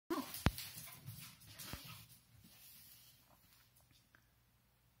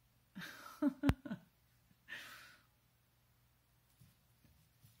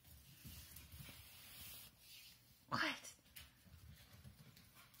What?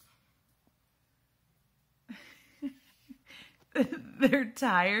 They're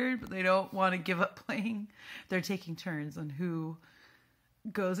tired, but they don't want to give up playing. They're taking turns on who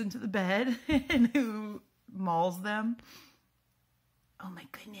goes into the bed and who mauls them. Oh my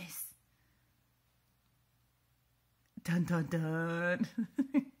goodness. Dun dun dun.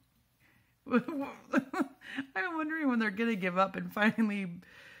 I'm wondering when they're gonna give up and finally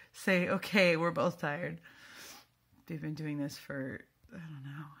say, okay, we're both tired. They've been doing this for, I don't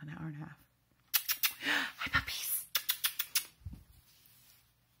know, an hour and a half. Hi, puppies.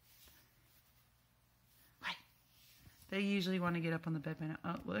 What? They usually want to get up on the bed by now.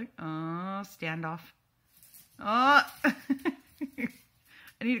 Oh, look. Oh, standoff. Oh.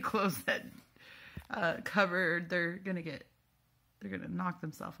 I need to close that cupboard. They're gonna knock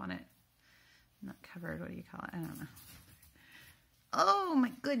themselves on it. Not covered, what do you call it? I don't know. Oh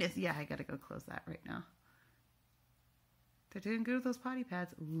my goodness. Yeah, I gotta go close that right now. They're doing good with those potty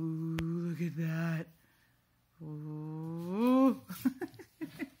pads. Ooh, look at that. Ooh.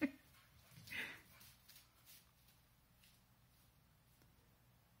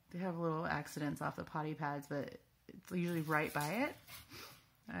 They have little accidents off the potty pads, but it's usually right by it.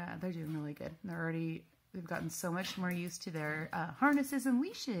 They're doing really good. They've gotten so much more used to their harnesses and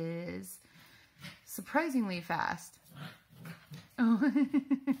leashes. Surprisingly fast. Oh.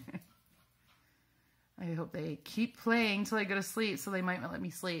 I hope they keep playing till I go to sleep, so they might not let me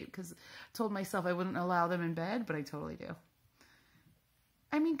sleep, because I told myself I wouldn't allow them in bed, but I totally do.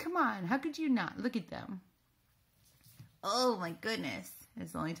 I mean, come on. How could you not? Look at them. Oh my goodness.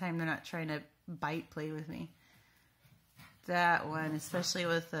 It's the only time they're not trying to bite play with me. That one, especially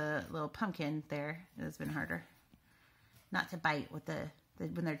with the little pumpkin there, has been harder. Not to bite with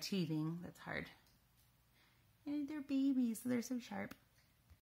when they're teething. That's hard. And they're babies, so they're so sharp.